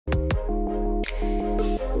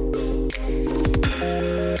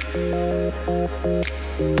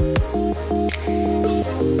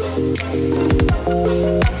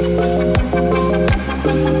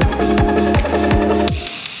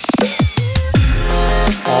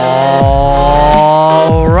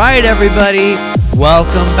everybody.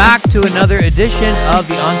 Welcome back to another edition of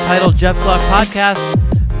the Untitled Jeff Gluck Podcast.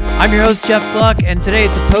 I'm your host, Jeff Gluck, and today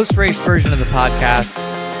it's a post-race version of the podcast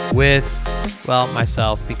with,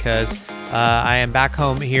 myself, because I am back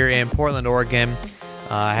home here in Portland, Oregon.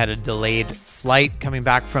 I had a delayed flight coming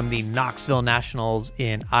back from the Knoxville Nationals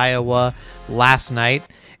in Iowa last night,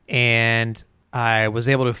 and I was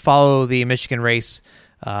able to follow the Michigan race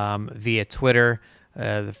via Twitter,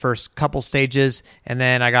 the first couple stages, and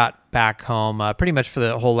then I got back home pretty much for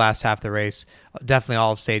the whole last half of the race, definitely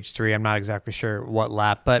all of stage 3. I'm not exactly sure what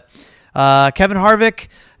lap, but Kevin Harvick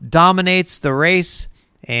dominates the race,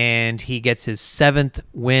 and he gets his 7th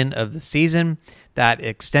win of the season. That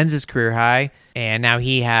extends his career high, and now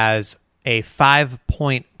he has a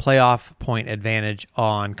 5-point playoff point advantage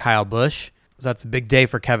on Kyle Busch. So that's a big day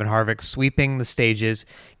for Kevin Harvick, sweeping the stages,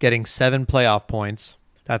 getting 7 playoff points.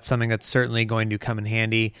 That's something that's certainly going to come in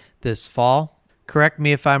handy this fall. Correct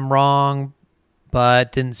me if I'm wrong,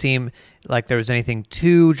 but didn't seem like there was anything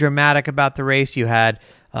too dramatic about the race. You had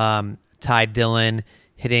Ty Dillon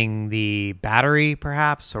hitting the battery,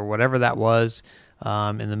 perhaps, or whatever that was,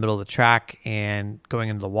 in the middle of the track and going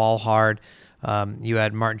into the wall hard. You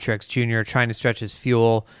had Martin Truex Jr. trying to stretch his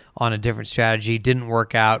fuel on a different strategy. Didn't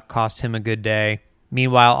work out, cost him a good day.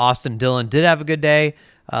 Meanwhile, Austin Dillon did have a good day.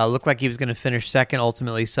 Looked like he was going to finish second,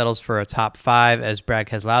 ultimately settles for a top 5 as Brad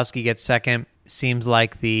Keselowski gets second. Seems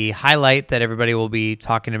like the highlight that everybody will be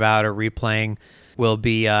talking about or replaying will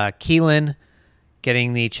be Keelan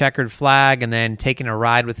getting the checkered flag and then taking a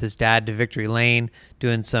ride with his dad to victory lane,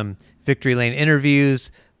 doing some victory lane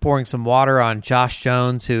interviews, pouring some water on Josh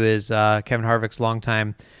Jones, who is Kevin Harvick's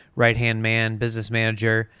longtime right-hand man, business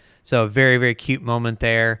manager. So a very, very cute moment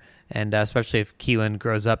there. And especially if Keelan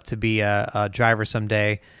grows up to be a driver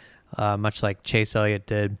someday, much like Chase Elliott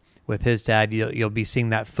did with his dad, you'll be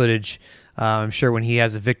seeing that footage, I'm sure, when he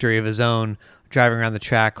has a victory of his own, driving around the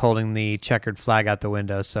track, holding the checkered flag out the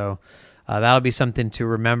window. So that'll be something to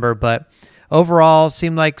remember. But overall,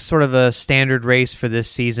 seemed like sort of a standard race for this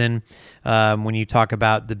season. When you talk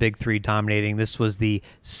about the Big Three dominating, this was the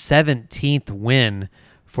 17th win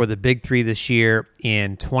for the Big Three this year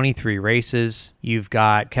in 23 races. You've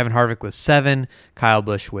got Kevin Harvick with 7, Kyle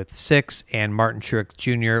Busch with 6, and Martin Truex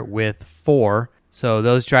Jr. with 4. So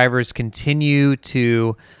those drivers continue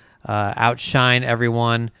to outshine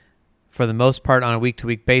everyone for the most part on a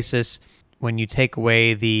week-to-week basis. When you take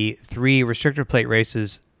away the 3 restrictor plate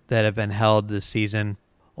races that have been held this season,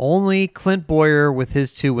 only Clint Bowyer with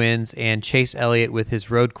his 2 wins and Chase Elliott with his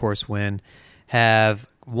road course win have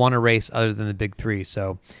won a race other than the Big Three.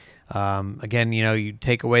 So again, you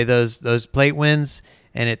take away those plate wins,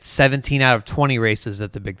 and it's 17 out of 20 races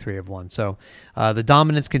that the Big Three have won. So the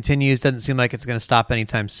dominance continues. Doesn't seem like it's going to stop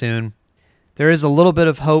anytime soon. There is a little bit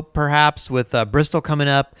of hope, perhaps, with Bristol coming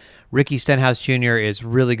up. Ricky Stenhouse Jr. is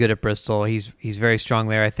really good at Bristol. He's very strong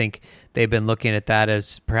there. I think they've been looking at that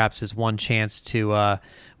as perhaps his one chance to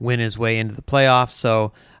win his way into the playoffs.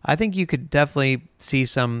 So I think you could definitely see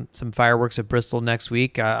some fireworks at Bristol next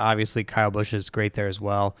week. Obviously, Kyle Busch is great there as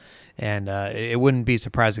well. And it wouldn't be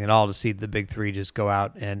surprising at all to see the Big Three just go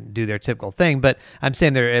out and do their typical thing. But I'm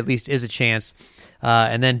saying there at least is a chance.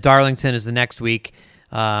 And then Darlington is the next week.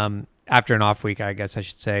 After an off week, I guess I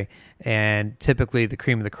should say. And typically the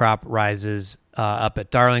cream of the crop rises up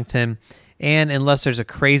at Darlington. And unless there's a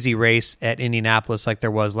crazy race at Indianapolis like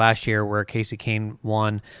there was last year where Casey Kane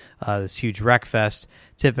won this huge wreck fest,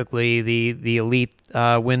 typically the elite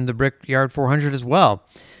win the Brickyard 400 as well.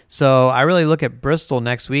 So I really look at Bristol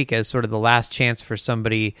next week as sort of the last chance for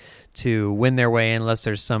somebody to win their way in unless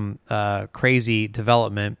there's some crazy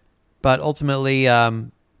development. But ultimately,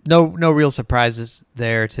 no real surprises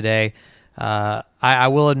there today. I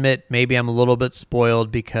will admit maybe I'm a little bit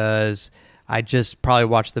spoiled because I just probably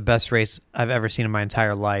watched the best race I've ever seen in my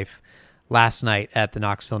entire life last night at the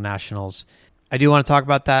Knoxville Nationals. I do want to talk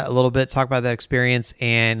about that a little bit, talk about that experience,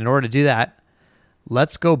 and in order to do that,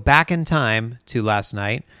 let's go back in time to last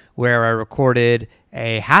night where I recorded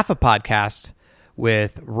a half a podcast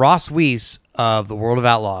with Ross Wece of the World of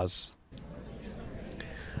Outlaws.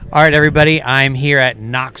 All right, everybody, I'm here at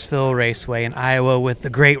Knoxville Raceway in Iowa with the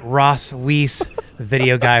great Ross Wece, the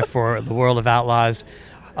video guy for the World of Outlaws.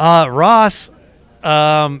 Ross,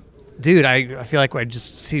 dude, I feel like I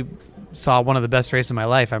just saw one of the best races of my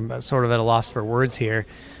life. I'm sort of at a loss for words here.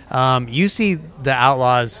 You see the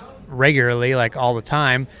Outlaws regularly, like all the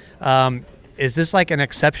time. Is this like an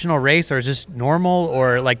exceptional race, or is this normal,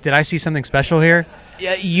 or like did I see something special here?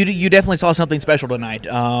 Yeah, you definitely saw something special tonight.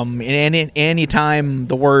 Any time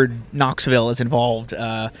the word Knoxville is involved,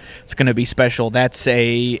 it's going to be special. That's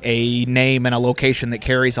a name and a location that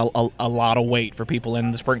carries a lot of weight for people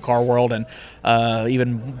in the sprint car world, and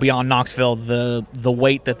even beyond Knoxville, the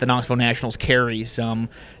weight that the Knoxville Nationals carries.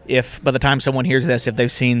 If by the time someone hears this, if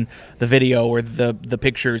they've seen the video or the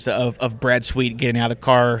pictures of Brad Sweet getting out of the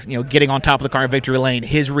car, getting on top of the car in victory lane,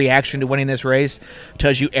 his reaction to winning this race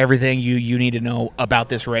tells you everything you need to know about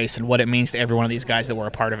this race and what it means to every one of these guys that were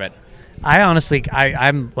a part of it. I honestly,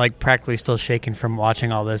 I'm like practically still shaking from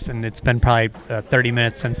watching all this, and it's been probably 30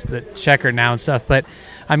 minutes since the checker now and stuff. But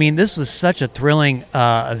I mean, this was such a thrilling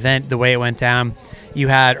event the way it went down. You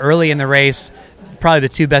had early in the race probably the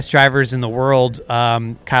two best drivers in the world,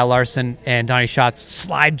 Kyle Larson and Donnie Schatz,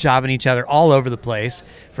 slide jobbing each other all over the place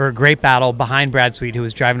for a great battle behind Brad Sweet, who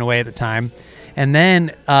was driving away at the time. And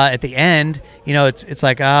then at the end, it's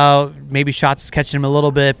like, oh, maybe Schatz is catching him a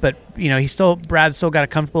little bit, but Brad's still got a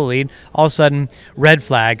comfortable lead. All of a sudden, red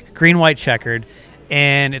flag, green, white checkered,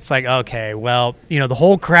 and it's like, okay, well, the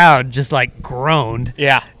whole crowd just like groaned,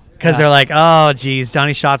 because they're like, oh, geez,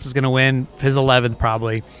 Donnie Schatz is going to win his 11th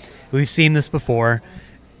probably. We've seen this before.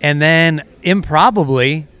 And then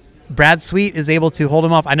improbably, Brad Sweet is able to hold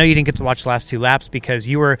him off. I know you didn't get to watch the last two laps because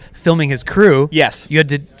you were filming his crew. Yes. You had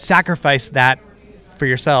to sacrifice that for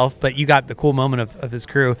yourself, but you got the cool moment of his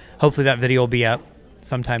crew. Hopefully that video will be up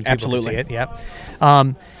sometime. People Absolutely. can see it.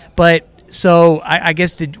 Yep. But so I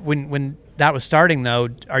guess when that was starting though,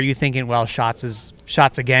 are you thinking, well, Schatz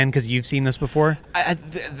again because you've seen this before? I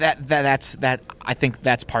think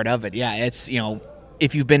that's part of it. Yeah, it's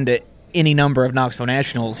if you've been to any number of Knoxville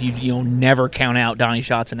Nationals, you'll never count out Donnie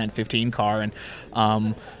Schatz in that 15 car, and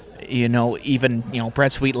even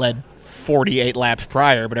Brad Sweet led 48 laps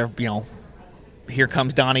prior, but here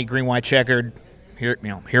comes Donnie, green white checkered.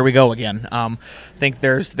 Here we go again. I think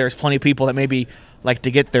there's plenty of people that maybe like to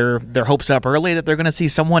get their hopes up early that they're going to see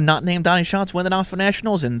someone not named Donnie Schatz win the Knoxville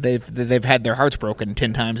Nationals, and they've had their hearts broken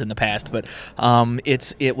 10 times in the past. But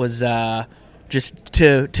it was. Just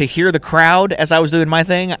to hear the crowd as I was doing my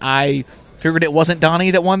thing, I figured it wasn't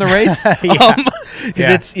Donnie that won the race.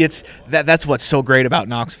 It's that's what's so great about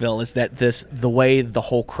Knoxville is that the way the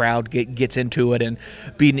whole crowd gets into it, and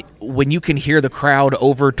when you can hear the crowd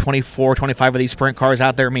over 24, 25 of these sprint cars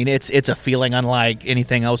out there, I mean it's a feeling unlike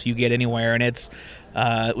anything else you get anywhere, and it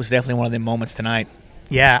was definitely one of the moments tonight.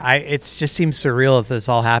 Yeah, it just seems surreal if this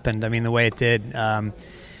all happened. I mean, the way it did.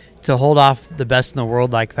 To hold off the best in the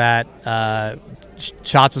world like that,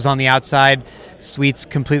 Schatz was on the outside. Sweet's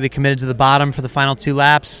completely committed to the bottom for the final two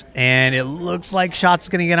laps, and it looks like Schatz is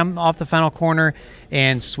going to get him off the final corner,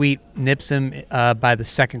 and Sweet nips him by the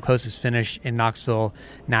second closest finish in Knoxville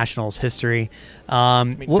Nationals history.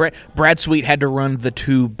 Brad Sweet had to run the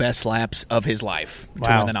two best laps of his life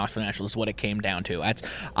to win the Knoxville Nationals is what it came down to.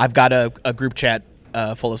 I've got a group chat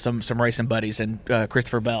full of some racing buddies, and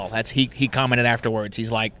Christopher Bell. He commented afterwards. He's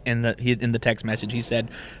like in the text message. He said,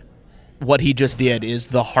 "What he just did is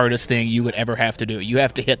the hardest thing you would ever have to do. You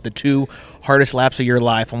have to hit the two hardest laps of your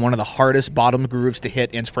life on one of the hardest bottom grooves to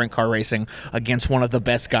hit in sprint car racing against one of the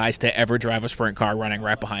best guys to ever drive a sprint car running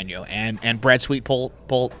right behind you." And Brad Sweet pulled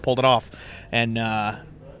it off. And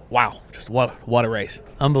wow, just what a race!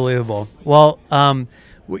 Unbelievable. Well,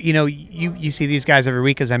 you see these guys every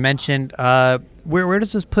week, as I mentioned. Where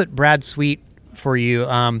does this put Brad Sweet for you?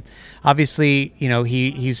 Obviously,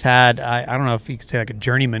 he's had, I don't know if you could say like a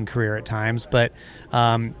journeyman career at times, but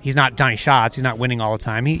he's not Donnie Schatz. He's not winning all the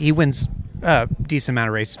time. He wins a decent amount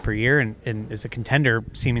of races per year and is a contender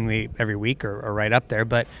seemingly every week or right up there.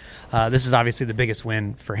 But this is obviously the biggest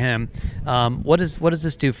win for him. What does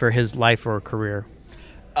this do for his life or career?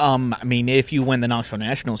 I mean, if you win the Knoxville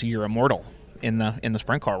Nationals, you're immortal in the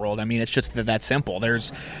sprint car world. I mean, it's just that simple.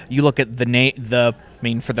 You look at for the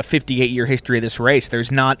 58-year history of this race,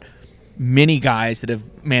 there's not many guys that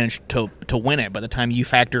have managed to win it. By the time you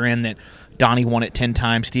factor in that Donnie won it 10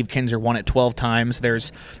 times, Steve Kinser won it 12 times,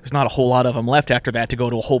 there's not a whole lot of them left after that to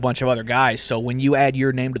go to a whole bunch of other guys. So when you add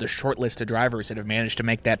your name to the short list of drivers that have managed to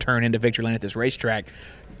make that turn into victory lane at this racetrack,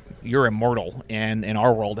 you're immortal in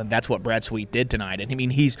our world, and that's what Brad Sweet did tonight. And I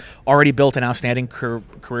mean, he's already built an outstanding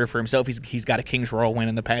career for himself. He's got a Kings Royal win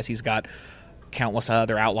in the past. He's got countless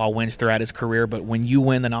other outlaw wins throughout his career. But when you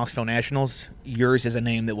win the Knoxville Nationals, yours is a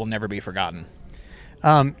name that will never be forgotten.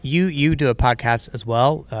 You do a podcast as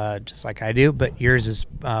well, just like I do, but yours is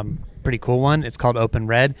pretty cool one. It's called Open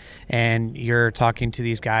Red, and you're talking to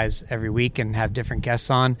these guys every week and have different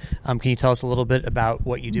guests on. Can you tell us a little bit about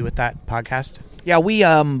what you do with that podcast? Yeah, we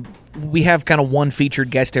have kind of one featured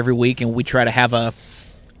guest every week, and we try to have a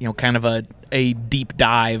kind of a deep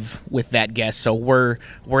dive with that guest. So we're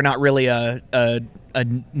not really a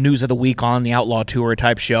news of the week on the Outlaw Tour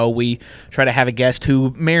type show. We try to have a guest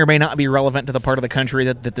who may or may not be relevant to the part of the country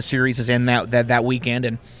that the series is in that weekend,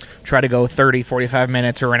 and try to go 30, 45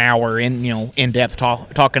 minutes or an hour in depth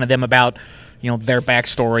talking to them about their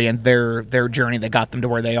backstory and their journey that got them to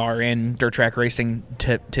where they are in dirt track racing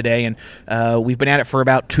today. And we've been at it for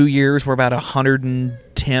about 2 years. We're about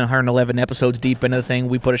 110, 111 episodes deep into the thing.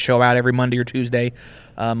 We put a show out every Monday or Tuesday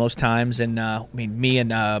most times. And me and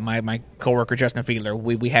my coworker Justin Fiedler,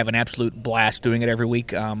 we have an absolute blast doing it every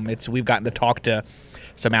week. We've gotten to talk to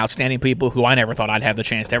some outstanding people who I never thought I'd have the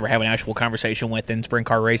chance to ever have an actual conversation with in sprint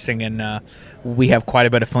car racing, and we have quite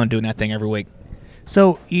a bit of fun doing that thing every week.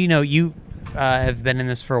 So you have been in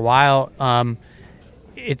this for a while.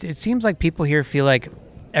 It seems like people here feel like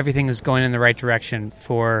everything is going in the right direction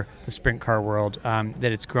for the sprint car world,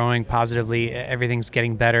 that it's growing positively, everything's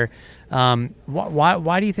getting better.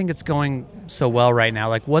 Why do you think it's going so well right now?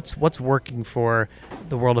 Like, what's working for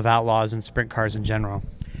the world of outlaws and sprint cars in general?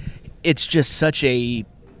 It's just such a...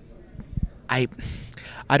 I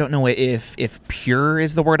don't know if pure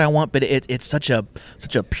is the word I want, but it's such a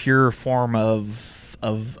pure form of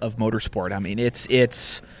motorsport. I mean,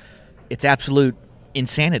 it's absolute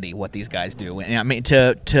insanity what these guys do. And I mean,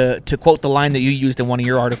 to quote the line that you used in one of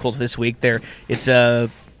your articles this week, it's a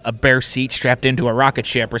bare seat strapped into a rocket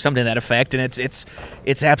ship or something to that effect, and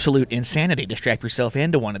it's absolute insanity to strap yourself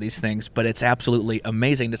into one of these things. But it's absolutely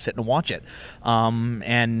amazing to sit and watch it.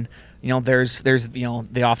 And there's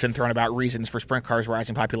they often thrown about reasons for sprint cars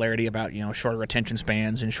rising popularity, about shorter attention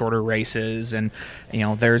spans and shorter races, and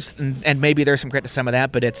maybe there's some credit to some of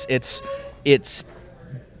that, but it's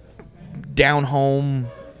down home.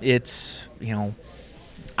 It's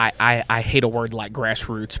I hate a word like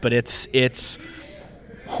grassroots, but it's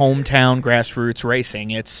hometown grassroots racing.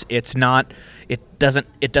 It's not. It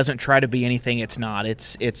doesn't try to be anything it's not.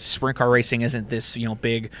 It's sprint car racing isn't this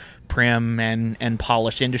big prim and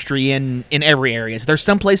polished industry in every area. So there's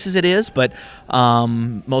some places it is, but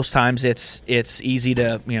most times it's easy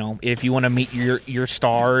to if you want to meet your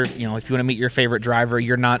star, if you want to meet your favorite driver,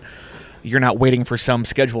 you're not waiting for some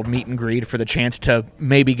scheduled meet and greet for the chance to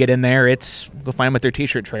maybe get in there. It's go find them at their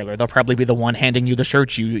t-shirt trailer. They'll probably be the one handing you the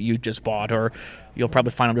shirt you just bought, or you'll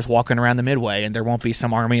probably find them just walking around the midway, and there won't be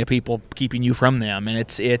some army of people keeping you from them. And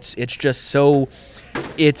it's just so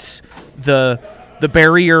it's the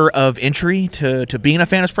barrier of entry to being a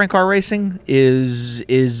fan of sprint car racing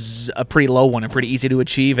is a pretty low one and pretty easy to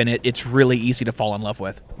achieve, and it's really easy to fall in love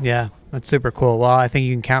with. Yeah, that's super cool. Well, I think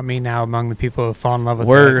you can count me now among the people who fall in love with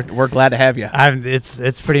it. We're glad to have you.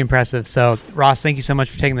 It's pretty impressive. So, Ross, thank you so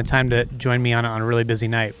much for taking the time to join me on a really busy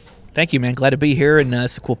night. Thank you, man. Glad to be here, and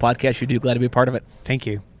it's a cool podcast you do. Glad to be a part of it. Thank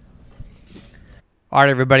you. All right,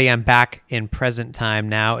 everybody, I'm back in present time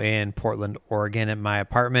now in Portland, Oregon at my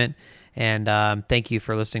apartment. And thank you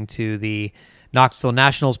for listening to the Knoxville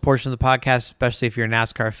Nationals portion of the podcast, especially if you're a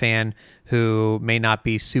NASCAR fan who may not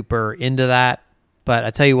be super into that. But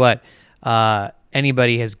I tell you what,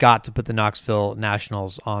 anybody has got to put the Knoxville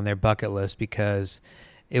Nationals on their bucket list, because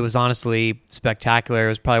it was honestly spectacular. It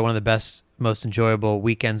was probably one of the best, most enjoyable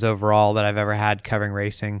weekends overall that I've ever had covering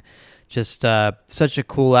racing. Just such a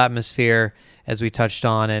cool atmosphere, as we touched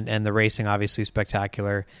on, and the racing obviously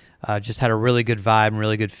spectacular. Just had a really good vibe and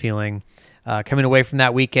really good feeling coming away from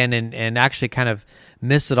that weekend, and actually kind of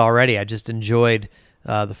missed it already. I just enjoyed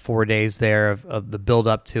the 4 days there of the build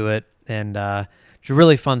up to it, and just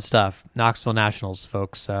really fun stuff. Knoxville Nationals,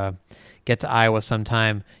 folks. Get to Iowa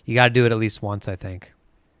sometime. You got to do it at least once, I think.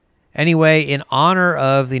 Anyway, in honor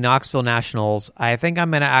of the Knoxville Nationals, I think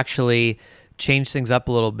I'm going to actually change things up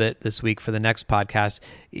a little bit this week for the next podcast.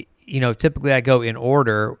 Typically I go in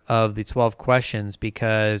order of the 12 questions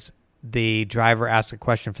because the driver asks a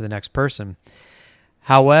question for the next person.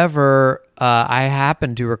 However, I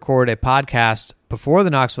happened to record a podcast before the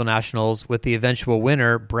Knoxville Nationals with the eventual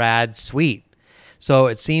winner, Brad Sweet. So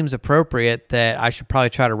it seems appropriate that I should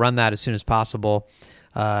probably try to run that as soon as possible.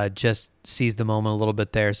 Just seize the moment a little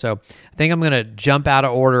bit there. So I think I'm going to jump out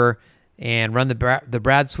of order and run the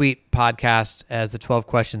Brad Sweet podcast as the 12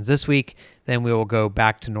 questions this week. Then we will go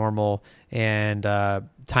back to normal and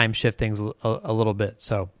time shift things a little bit.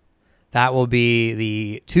 So that will be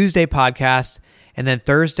the Tuesday podcast. And then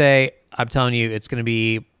Thursday, I'm telling you, it's going to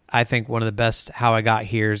be, I think, one of the best How I Got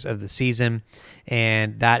Here's of the season.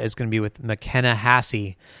 And that is going to be with McKenna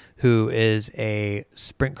Hassey, who is a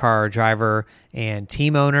sprint car driver and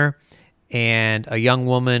team owner, and a young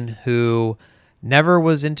woman who never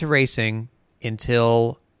was into racing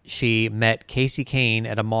until she met Casey Kane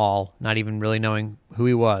at a mall, not even really knowing who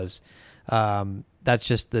he was. that's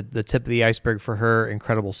just the tip of the iceberg for her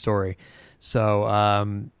incredible story. So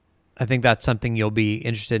I think that's something you'll be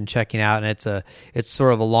interested in checking out, and it's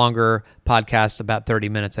sort of a longer podcast, about 30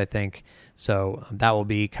 minutes, I think. So that will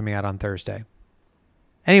be coming out on Thursday.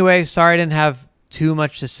 Anyway, sorry I didn't have too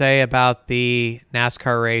much to say about the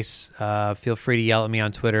NASCAR race. Feel free to yell at me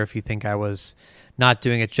on Twitter if you think I was not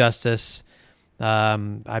doing it justice.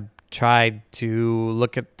 I tried to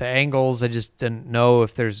look at the angles. I just didn't know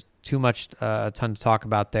if there's too much, a ton to talk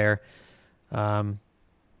about there.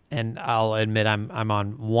 And I'll admit I'm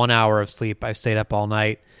on 1 hour of sleep. I stayed up all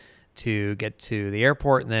night to get to the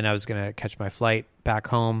airport, and then I was going to catch my flight back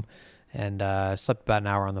home, and slept about an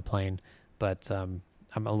hour on the plane. But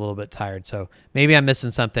I'm a little bit tired, so maybe I'm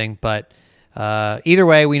missing something. But either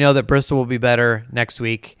way, we know that Bristol will be better next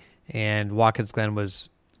week, and Watkins Glen was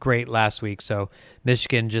great last week. So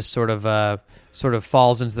Michigan just sort of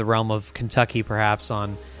falls into the realm of Kentucky, perhaps,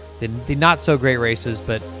 on the not so great races,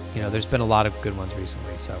 but there's been a lot of good ones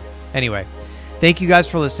recently. So anyway, thank you guys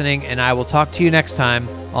for listening, and I will talk to you next time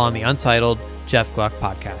on the Untitled Jeff Gluck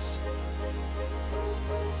Podcast.